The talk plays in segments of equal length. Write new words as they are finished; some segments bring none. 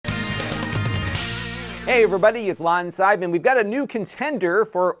Hey everybody, it's Lon.TV, and we've got a new contender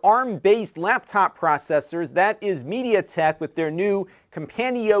for ARM-based laptop processors. That is MediaTek with their new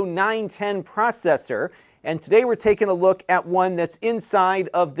Kompanio 910 processor. And today we're taking a look at one that's inside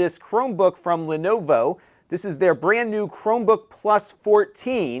of this Chromebook from Lenovo. This is their brand new Chromebook Plus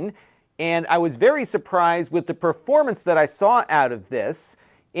 14. And I was very surprised with the performance that I saw out of this.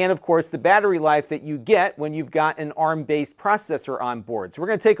 And of course, the battery life that you get when you've got an ARM-based processor on board. So we're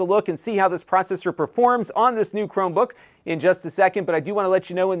going to take a look and see how this processor performs on this new Chromebook in just a second. But I do want to let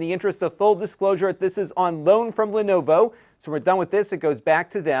you know, in the interest of full disclosure, that this is on loan from Lenovo. So when we're done with this, it goes back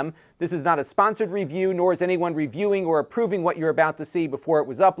to them. This is not a sponsored review, nor is anyone reviewing or approving what you're about to see before it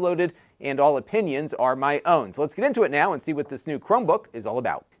was uploaded, and all opinions are my own. So let's get into it now and see what this new Chromebook is all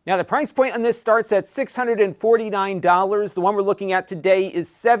about. Now, the price point on this starts at $649. The one we're looking at today is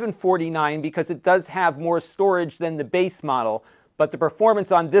 $749 because it does have more storage than the base model, but the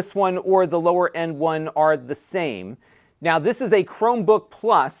performance on this one or the lower end one are the same. Now, this is a Chromebook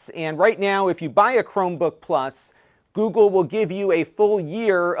Plus, and right now, if you buy a Chromebook Plus, Google will give you a full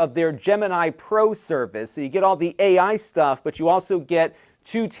year of their Gemini Pro service. So you get all the AI stuff, but you also get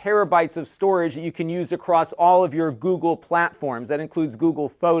 2 terabytes of storage that you can use across all of your Google platforms. That includes Google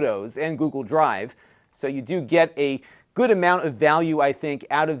Photos and Google Drive. So you do get a good amount of value, I think,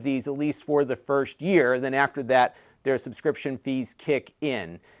 out of these, at least for the first year. Then after that, their subscription fees kick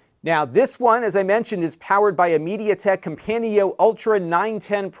in. Now, this one, as I mentioned, is powered by a MediaTek Kompanio Ultra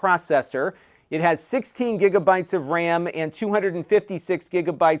 910 processor. It has 16 gigabytes of RAM and 256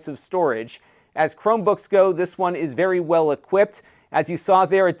 gigabytes of storage. As Chromebooks go, this one is very well equipped. As you saw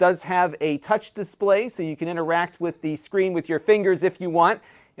there, it does have a touch display, so you can interact with the screen with your fingers if you want.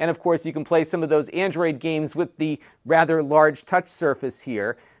 And of course, you can play some of those Android games with the rather large touch surface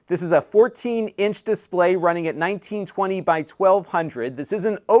here. This is a 14-inch display running at 1920 by 1200. This is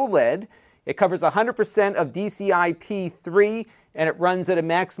an OLED. It covers 100% of DCI-P3, and it runs at a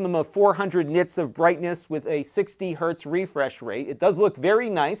maximum of 400 nits of brightness with a 60 hertz refresh rate. It does look very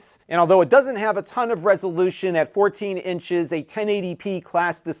nice, and although it doesn't have a ton of resolution at 14 inches, a 1080p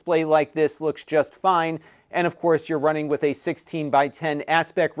class display like this looks just fine. And of course, you're running with a 16 by 10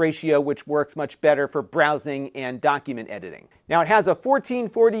 aspect ratio, which works much better for browsing and document editing. Now, it has a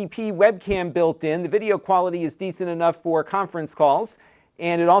 1440p webcam built in. The video quality is decent enough for conference calls.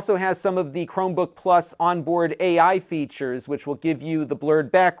 And it also has some of the Chromebook Plus onboard AI features, which will give you the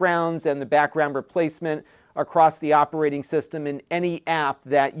blurred backgrounds and the background replacement across the operating system in any app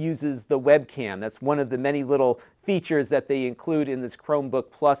that uses the webcam. That's one of the many little features that they include in this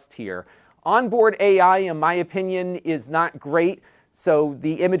Chromebook Plus tier. Onboard AI, in my opinion, is not great. So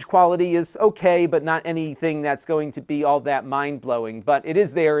the image quality is okay, but not anything that's going to be all that mind-blowing. But it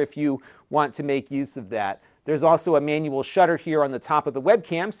is there if you want to make use of that. There's also a manual shutter here on the top of the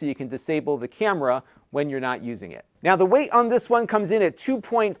webcam, so you can disable the camera when you're not using it. Now, the weight on this one comes in at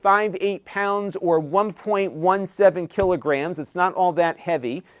 2.58 pounds or 1.17 kilograms. It's not all that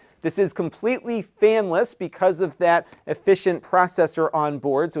heavy. This is completely fanless because of that efficient processor on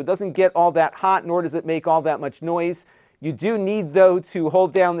board, so it doesn't get all that hot, nor does it make all that much noise. You do need, though, to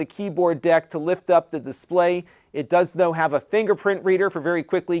hold down the keyboard deck to lift up the display. It does, though, have a fingerprint reader for very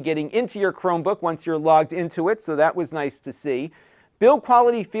quickly getting into your Chromebook once you're logged into it, so that was nice to see. Build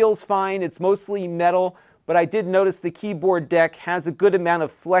quality feels fine. It's mostly metal, but I did notice the keyboard deck has a good amount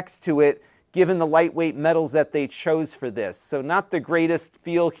of flex to it, given the lightweight metals that they chose for this. So not the greatest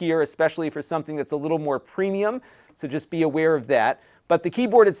feel here, especially for something that's a little more premium, so just be aware of that. But the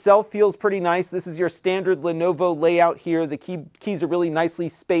keyboard itself feels pretty nice. This is your standard Lenovo layout here. The keys are really nicely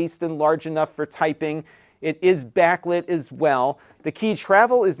spaced and large enough for typing. It is backlit as well. The key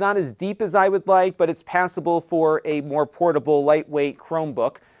travel is not as deep as I would like, but it's passable for a more portable, lightweight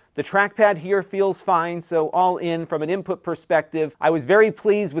Chromebook. The trackpad here feels fine, so all in from an input perspective. I was very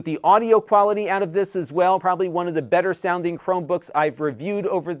pleased with the audio quality out of this as well. Probably one of the better sounding Chromebooks I've reviewed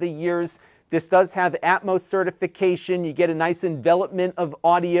over the years. This does have Atmos certification. You get a nice envelopment of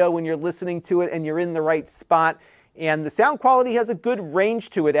audio when you're listening to it and you're in the right spot. And the sound quality has a good range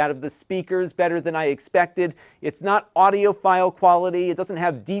to it out of the speakers, better than I expected. It's not audiophile quality. It doesn't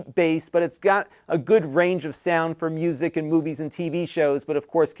have deep bass, but it's got a good range of sound for music and movies and TV shows. But of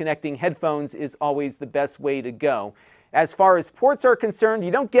course, connecting headphones is always the best way to go. As far as ports are concerned,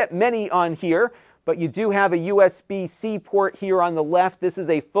 you don't get many on here, but you do have a USB-C port here on the left. This is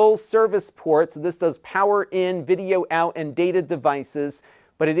a full service port, so this does power in, video out, and data devices.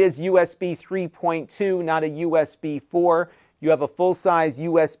 But it is USB 3.2, not a USB 4. You have a full-size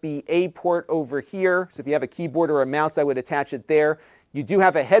USB-A port over here. So if you have a keyboard or a mouse, I would attach it there. You do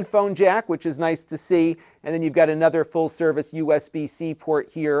have a headphone jack, which is nice to see, and then you've got another full-service USB-C port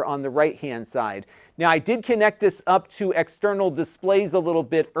here on the right-hand side. Now, I did connect this up to external displays a little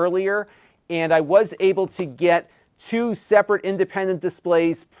bit earlier, and I was able to get 2 separate independent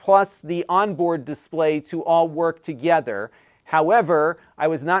displays plus the onboard display to all work together. However, I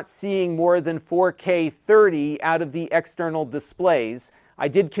was not seeing more than 4K 30 out of the external displays. I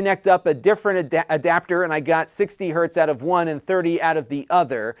did connect up a different adapter, and I got 60 Hertz out of one and 30 out of the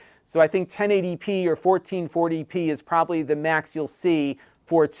other. So I think 1080p or 1440p is probably the max you'll see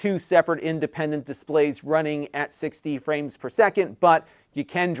for 2 separate independent displays running at 60 frames per second, but you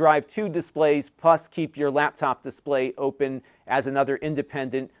can drive 2 displays plus keep your laptop display open as another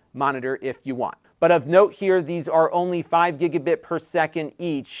independent monitor if you want. But of note here, these are only 5 gigabit per second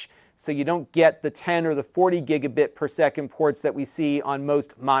each, so you don't get the 10 or the 40 gigabit per second ports that we see on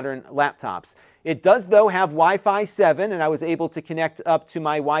most modern laptops. It does, though, have Wi-Fi 7, and I was able to connect up to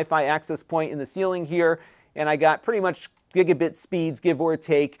my Wi-Fi access point in the ceiling here, and I got pretty much gigabit speeds, give or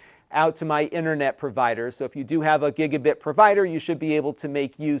take, out to my internet provider. So if you do have a gigabit provider, you should be able to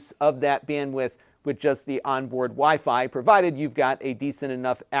make use of that bandwidth with just the onboard Wi-Fi, provided you've got a decent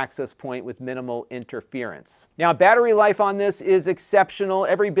enough access point with minimal interference. Now, battery life on this is exceptional,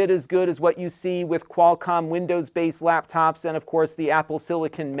 every bit as good as what you see with Qualcomm Windows-based laptops and, of course, the Apple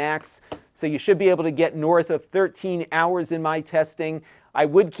Silicon Macs. So you should be able to get north of 13 hours in my testing. I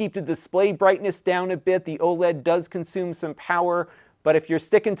would keep the display brightness down a bit. The OLED does consume some power, but if you're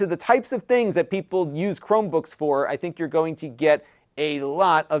sticking to the types of things that people use Chromebooks for, I think you're going to get a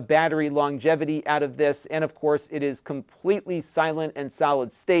lot of battery longevity out of this, and of course it is completely silent and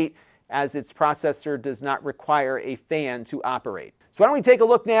solid state as its processor does not require a fan to operate. So why don't we take a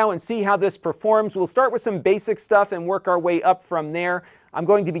look now and see how this performs. We'll start with some basic stuff and work our way up from there. I'm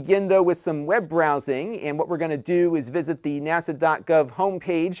going to begin though with some web browsing, and what we're going to do is visit the nasa.gov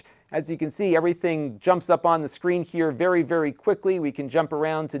homepage. As you can see, everything jumps up on the screen here very, very quickly. We can jump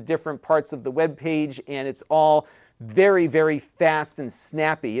around to different parts of the web page, and it's all very, very fast and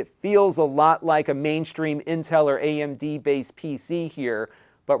snappy. It feels a lot like a mainstream Intel or AMD-based PC here,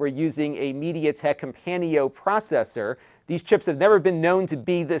 but we're using a MediaTek Kompanio processor. These chips have never been known to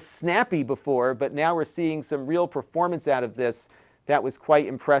be this snappy before, but now we're seeing some real performance out of this. That was quite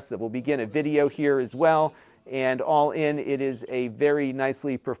impressive. We'll begin a video here as well, and all in, it is a very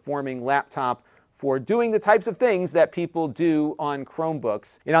nicely performing laptop for doing the types of things that people do on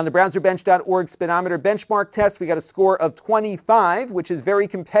Chromebooks. And on the Browserbench.org Speedometer benchmark test, we got a score of 25, which is very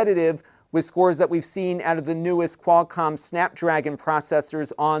competitive with scores that we've seen out of the newest Qualcomm Snapdragon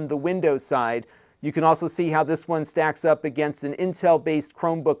processors on the Windows side. You can also see how this one stacks up against an Intel-based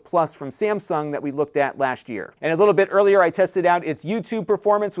Chromebook Plus from Samsung that we looked at last year. And a little bit earlier, I tested out its YouTube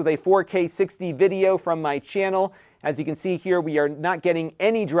performance with a 4K 60 video from my channel. As you can see here, we are not getting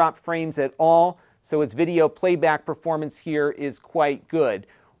any drop frames at all, so its video playback performance here is quite good.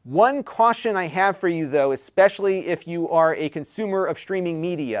 One caution I have for you, though, especially if you are a consumer of streaming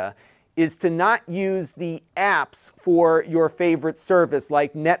media, is to not use the apps for your favorite service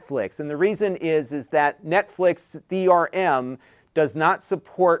like Netflix. And the reason is that Netflix DRM does not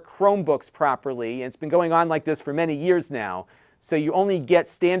support Chromebooks properly, and it's been going on like this for many years now. So you only get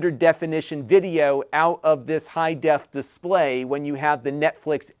standard definition video out of this high-def display when you have the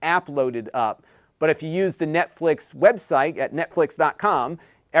Netflix app loaded up. But if you use the Netflix website at netflix.com,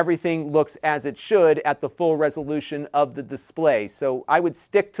 everything looks as it should at the full resolution of the display. So I would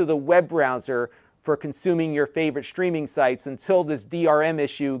stick to the web browser for consuming your favorite streaming sites until this DRM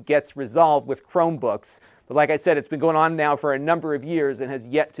issue gets resolved with Chromebooks. But like I said, it's been going on now for a number of years and has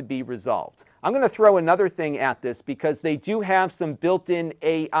yet to be resolved. I'm going to throw another thing at this because they do have some built-in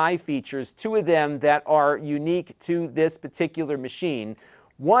AI features, 2 of them that are unique to this particular machine.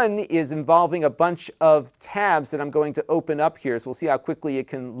 One is involving a bunch of tabs that I'm going to open up here, so we'll see how quickly it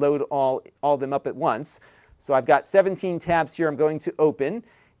can load all of them up at once. So I've got 17 tabs here I'm going to open,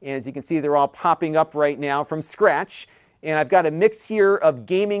 and as you can see, they're all popping up right now from scratch. And I've got a mix here of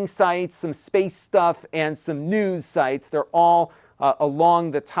gaming sites, some space stuff, and some news sites. They're all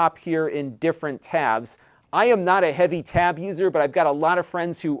along the top here in different tabs. I am not a heavy tab user, but I've got a lot of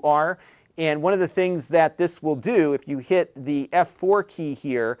friends who are. And one of the things that this will do, if you hit the F4 key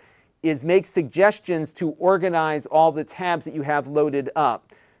here, is make suggestions to organize all the tabs that you have loaded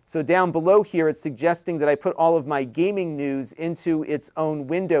up. So down below here, it's suggesting that I put all of my gaming news into its own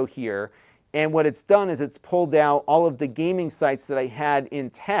window here. And what it's done is it's pulled out all of the gaming sites that I had in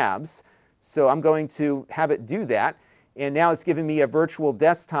tabs. So I'm going to have it do that. And now it's given me a virtual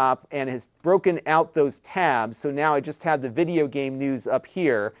desktop and has broken out those tabs. So now I just have the video game news up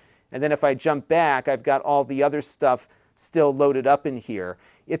here. And then if I jump back, I've got all the other stuff still loaded up in here.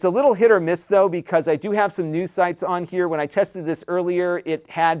 It's a little hit or miss though, because I do have some news sites on here. When I tested this earlier, it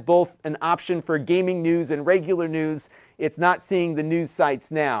had both an option for gaming news and regular news. It's not seeing the news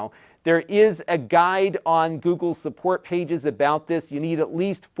sites now. There is a guide on Google support pages about this. You need at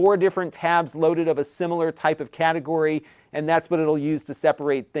least 4 different tabs loaded of a similar type of category, and that's what it'll use to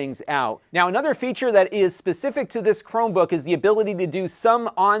separate things out. Now, another feature that is specific to this Chromebook is the ability to do some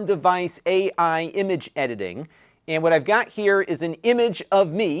on-device AI image editing. And what I've got here is an image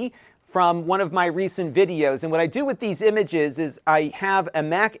of me from one of my recent videos. And what I do with these images is I have a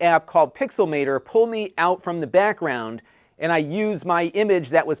Mac app called Pixelmator pull me out from the background, and I use my image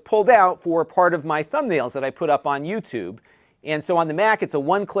that was pulled out for part of my thumbnails that I put up on YouTube. And so on the Mac, it's a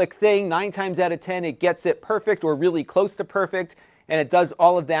one-click thing. 9 times out of 10, it gets it perfect or really close to perfect, and it does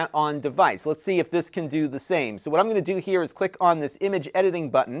all of that on device. Let's see if this can do the same. So what I'm going to do here is click on this image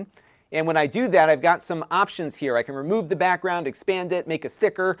editing button. And when I do that, I've got some options here. I can remove the background, expand it, make a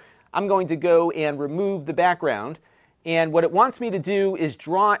sticker. I'm going to go and remove the background. And what it wants me to do is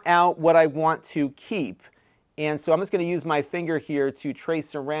draw out what I want to keep. And so I'm just going to use my finger here to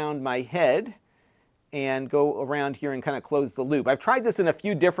trace around my head and go around here and kind of close the loop. I've tried this in a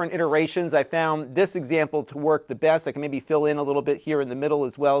few different iterations. I found this example to work the best. I can maybe fill in a little bit here in the middle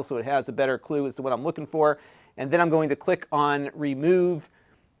as well so it has a better clue as to what I'm looking for. And then I'm going to click on Remove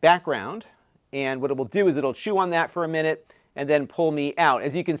Background. And what it will do is it'll chew on that for a minute and then pull me out.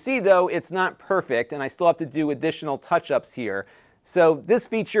 As you can see though, it's not perfect and I still have to do additional touch-ups here. So this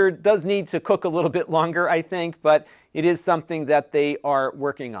feature does need to cook a little bit longer, I think, but it is something that they are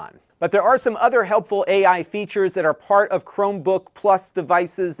working on. But there are some other helpful AI features that are part of Chromebook Plus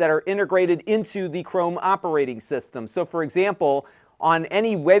devices that are integrated into the Chrome operating system. So for example, on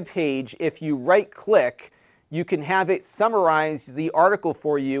any web page, if you right-click, you can have it summarize the article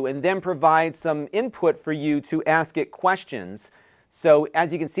for you and then provide some input for you to ask it questions. So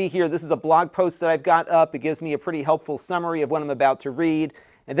as you can see here, this is a blog post that I've got up. It gives me a pretty helpful summary of what I'm about to read.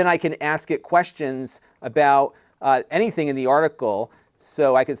 And then I can ask it questions about anything in the article.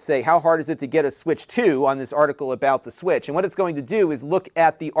 So I could say, how hard is it to get a Switch 2 on this article about the Switch? And what it's going to do is look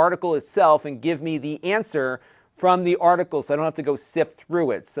at the article itself and give me the answer from the article, so I don't have to go sift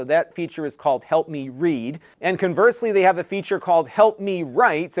through it. So that feature is called Help Me Read. And conversely, they have a feature called Help Me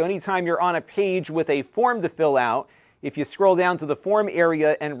Write. So anytime you're on a page with a form to fill out, if you scroll down to the form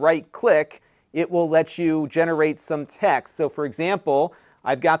area and right-click, it will let you generate some text. So for example,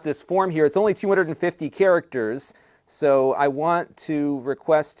 I've got this form here. It's only 250 characters. So I want to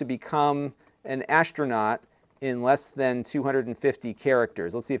request to become an astronaut in less than 250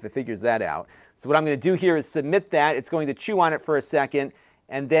 characters. Let's see if it figures that out. So what I'm going to do here is submit that. It's going to chew on it for a second,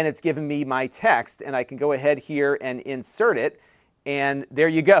 and then it's giving me my text, and I can go ahead here and insert it, and there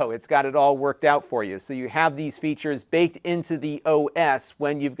you go. It's got it all worked out for you. So you have these features baked into the OS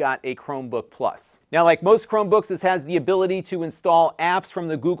when you've got a Chromebook Plus. Now, like most Chromebooks, this has the ability to install apps from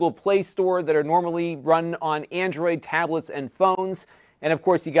the Google Play Store that are normally run on Android tablets and phones. And of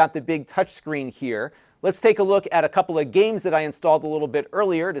course, you got the big touchscreen here. Let's take a look at a couple of games that I installed a little bit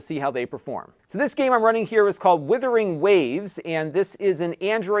earlier to see how they perform. So this game I'm running here is called Withering Waves, and this is an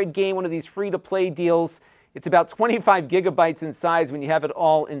Android game, one of these free-to-play deals. It's about 25 gigabytes in size when you have it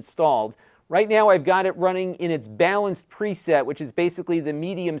all installed. Right now I've got it running in its balanced preset, which is basically the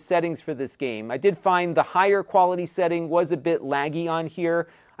medium settings for this game. I did find the higher quality setting was a bit laggy on here.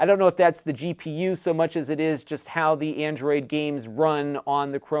 I don't know if that's the GPU so much as it is just how the Android games run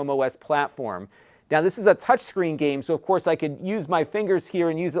on the Chrome OS platform. Now this is a touchscreen game, so of course I could use my fingers here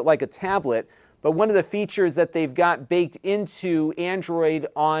and use it like a tablet, but one of the features that they've got baked into Android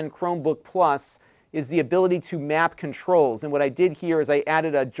on Chromebook Plus is the ability to map controls. And what I did here is I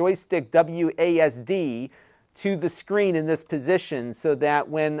added a joystick WASD to the screen in this position so that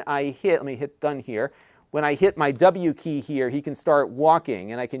when I hit, let me hit done here, when I hit my W key here, he can start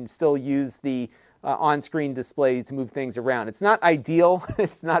walking and I can still use the on-screen display to move things around. It's not ideal,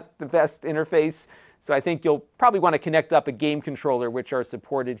 it's not the best interface, so I think you'll probably want to connect up a game controller, which are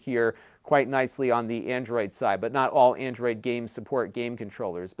supported here quite nicely on the Android side, but not all Android games support game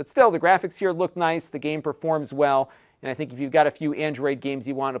controllers. But still, the graphics here look nice, the game performs well, and I think if you've got a few Android games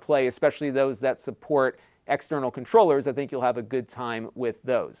you want to play, especially those that support external controllers, I think you'll have a good time with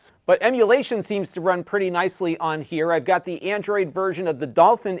those. But emulation seems to run pretty nicely on here. I've got the Android version of the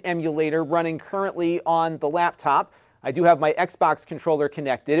Dolphin emulator running currently on the laptop. I do have my Xbox controller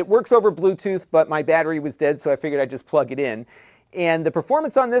connected. It works over Bluetooth, but my battery was dead, so I figured I'd just plug it in. And the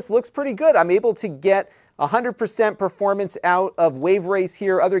performance on this looks pretty good. I'm able to get 100% performance out of Wave Race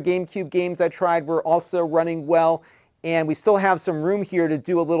here. Other GameCube games I tried were also running well. And we still have some room here to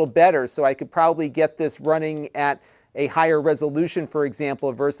do a little better, so I could probably get this running at a higher resolution, for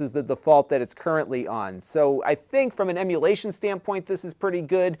example, versus the default that it's currently on. So I think from an emulation standpoint, this is pretty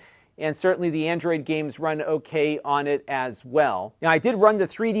good. And certainly the Android games run okay on it as well. Now, I did run the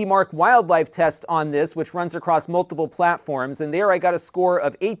 3D Mark Wildlife test on this, which runs across multiple platforms, and there I got a score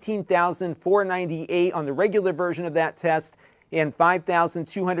of 18,498 on the regular version of that test and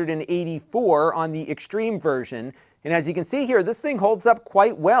 5,284 on the extreme version. And as you can see here, this thing holds up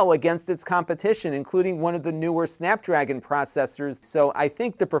quite well against its competition, including one of the newer Snapdragon processors. So I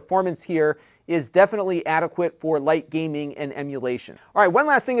think the performance here is definitely adequate for light gaming and emulation. All right, one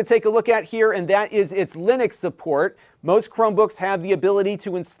last thing to take a look at here, and that is its Linux support. Most Chromebooks have the ability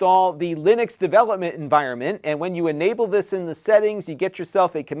to install the Linux development environment, and when you enable this in the settings, you get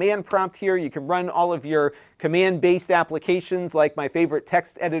yourself a command prompt here. You can run all of your command-based applications like my favorite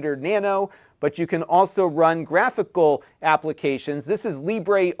text editor, Nano, but you can also run graphical applications. This is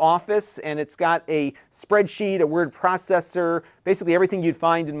LibreOffice, and it's got a spreadsheet, a word processor, basically everything you'd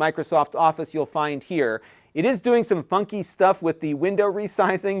find in Microsoft Office you'll find here. It is doing some funky stuff with the window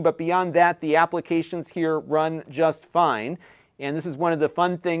resizing, but beyond that, the applications here run just fine. And this is one of the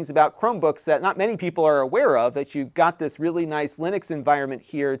fun things about Chromebooks that not many people are aware of, that you've got this really nice Linux environment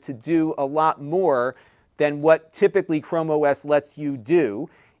here to do a lot more than what typically Chrome OS lets you do.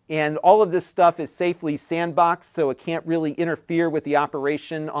 And all of this stuff is safely sandboxed, so it can't really interfere with the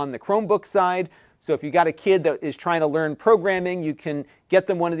operation on the Chromebook side. So if you've got a kid that is trying to learn programming, you can get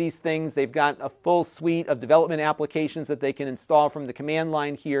them one of these things. They've got a full suite of development applications that they can install from the command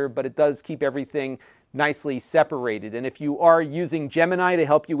line here, but it does keep everything nicely separated. And if you are using Gemini to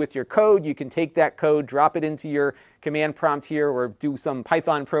help you with your code, you can take that code, drop it into your command prompt here, or do some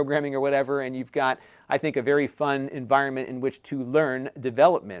Python programming or whatever, and you've got, I think, a very fun environment in which to learn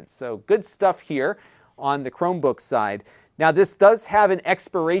development. So good stuff here on the Chromebook side. Now, this does have an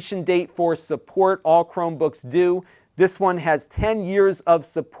expiration date for support. All Chromebooks do. This one has 10 years of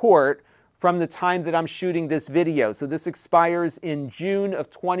support from the time that I'm shooting this video. So this expires in June of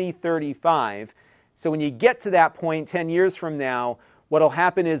 2035. So when you get to that point 10 years from now, what'll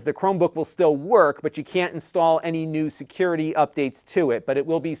happen is the Chromebook will still work, but you can't install any new security updates to it, but it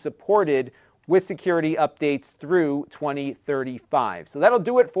will be supported with security updates through 2035. So that'll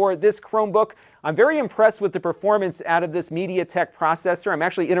do it for this Chromebook. I'm very impressed with the performance out of this MediaTek processor. I'm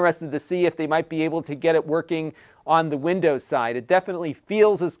actually interested to see if they might be able to get it working on the Windows side. It definitely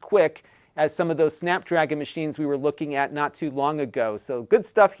feels as quick as some of those Snapdragon machines we were looking at not too long ago. So good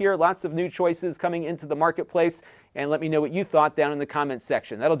stuff here, lots of new choices coming into the marketplace, and let me know what you thought down in the comments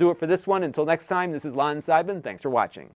section. That'll do it for this one. Until next time, this is Lon.TV. Thanks for watching.